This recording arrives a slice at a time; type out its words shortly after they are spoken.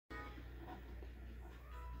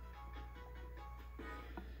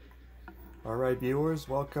Alright viewers,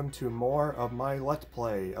 welcome to more of my Let's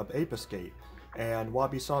Play of Ape Escape, and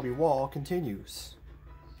Wabi Sabi Wall continues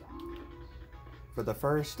for the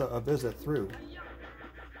first visit through.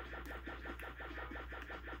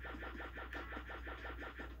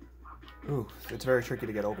 Ooh, it's very tricky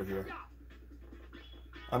to get over here.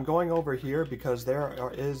 I'm going over here because there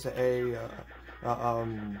is a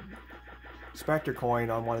Spectre coin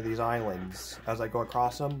on one of these islands as I go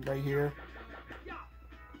across them right here.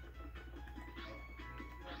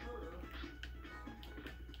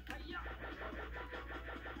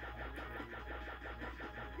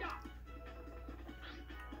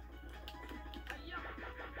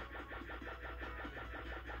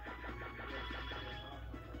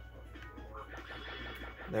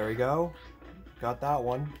 There we go. Got that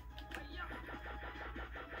one.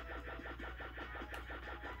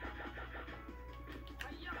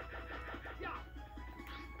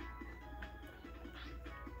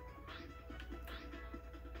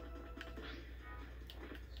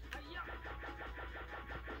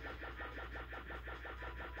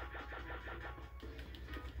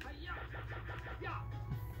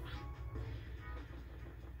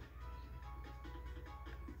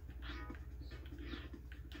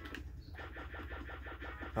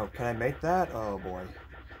 Oh, can I make that? Oh boy.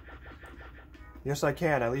 Yes, I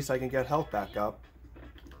can. At least I can get health back up.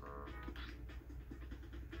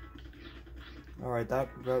 Alright, that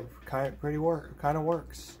kind of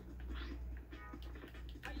works.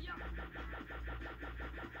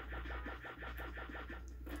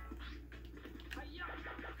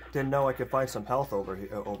 Didn't know I could find some health over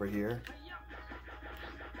here.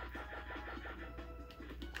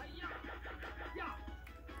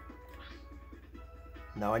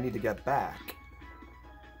 Now I need to get back.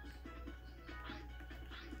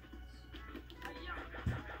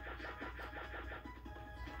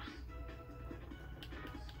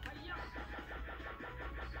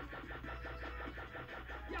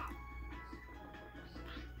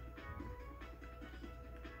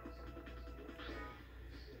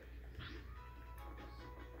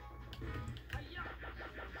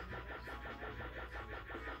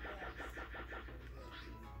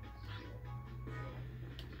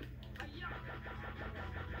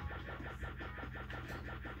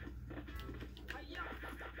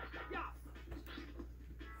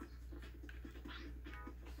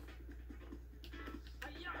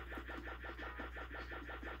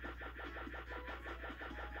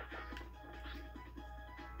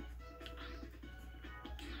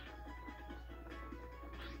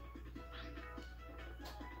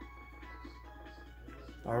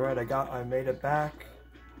 Alright, I made it back.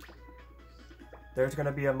 There's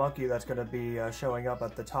gonna be a monkey that's gonna be showing up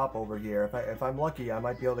at the top over here. If I'm lucky, I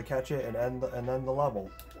might be able to catch it and end the level.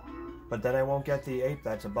 But then I won't get the ape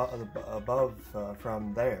that's above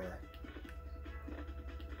from there.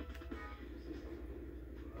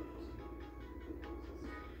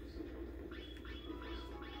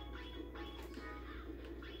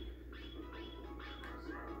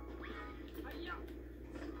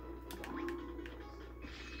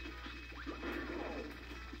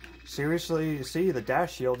 Seriously, see, the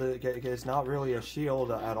dash shield is not really a shield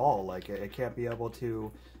at all. Like, it can't be able to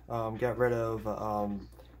get rid of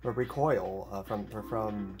recoil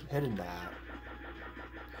from hitting that.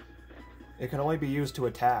 It can only be used to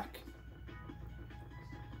attack.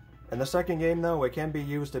 In the second game, though, it can be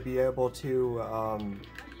used to be able to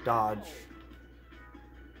dodge,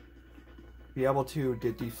 be able to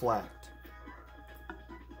deflect.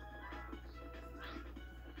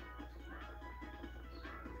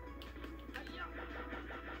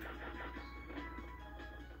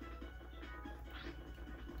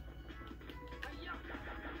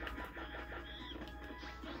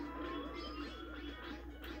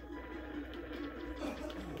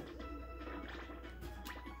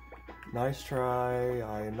 Nice try.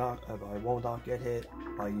 I will not get hit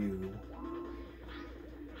by you.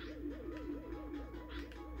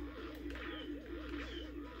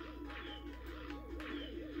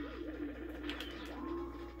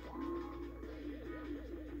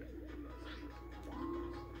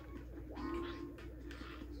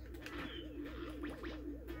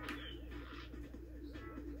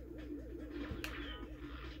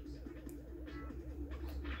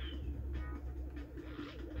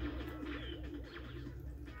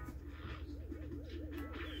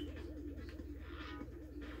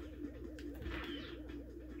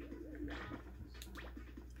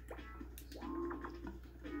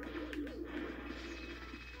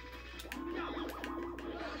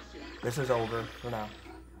 This is over for now.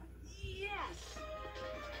 Yes.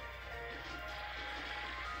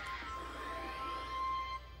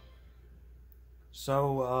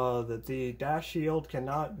 So the dash shield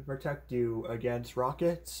cannot protect you against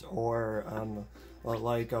rockets or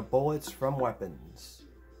like bullets from weapons,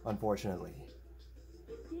 unfortunately.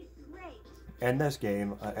 In this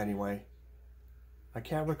game, anyway. I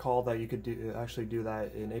can't recall that you could actually do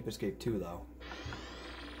that in Ape Escape 2, though.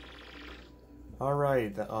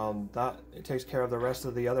 Alright, that takes care of the rest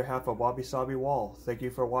of the other half of Wabi Sabi Wall. Thank you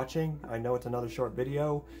for watching. I know it's another short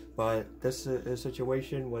video, but this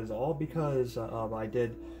situation was all because I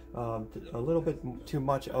did a little bit too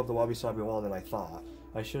much of the Wabi Sabi Wall than I thought.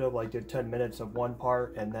 I should have did 10 minutes of one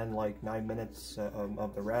part and then 9 minutes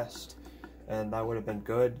of the rest, and that would have been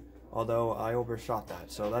good, although I overshot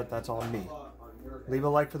that, so that's on me. Leave a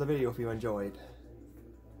like for the video if you enjoyed.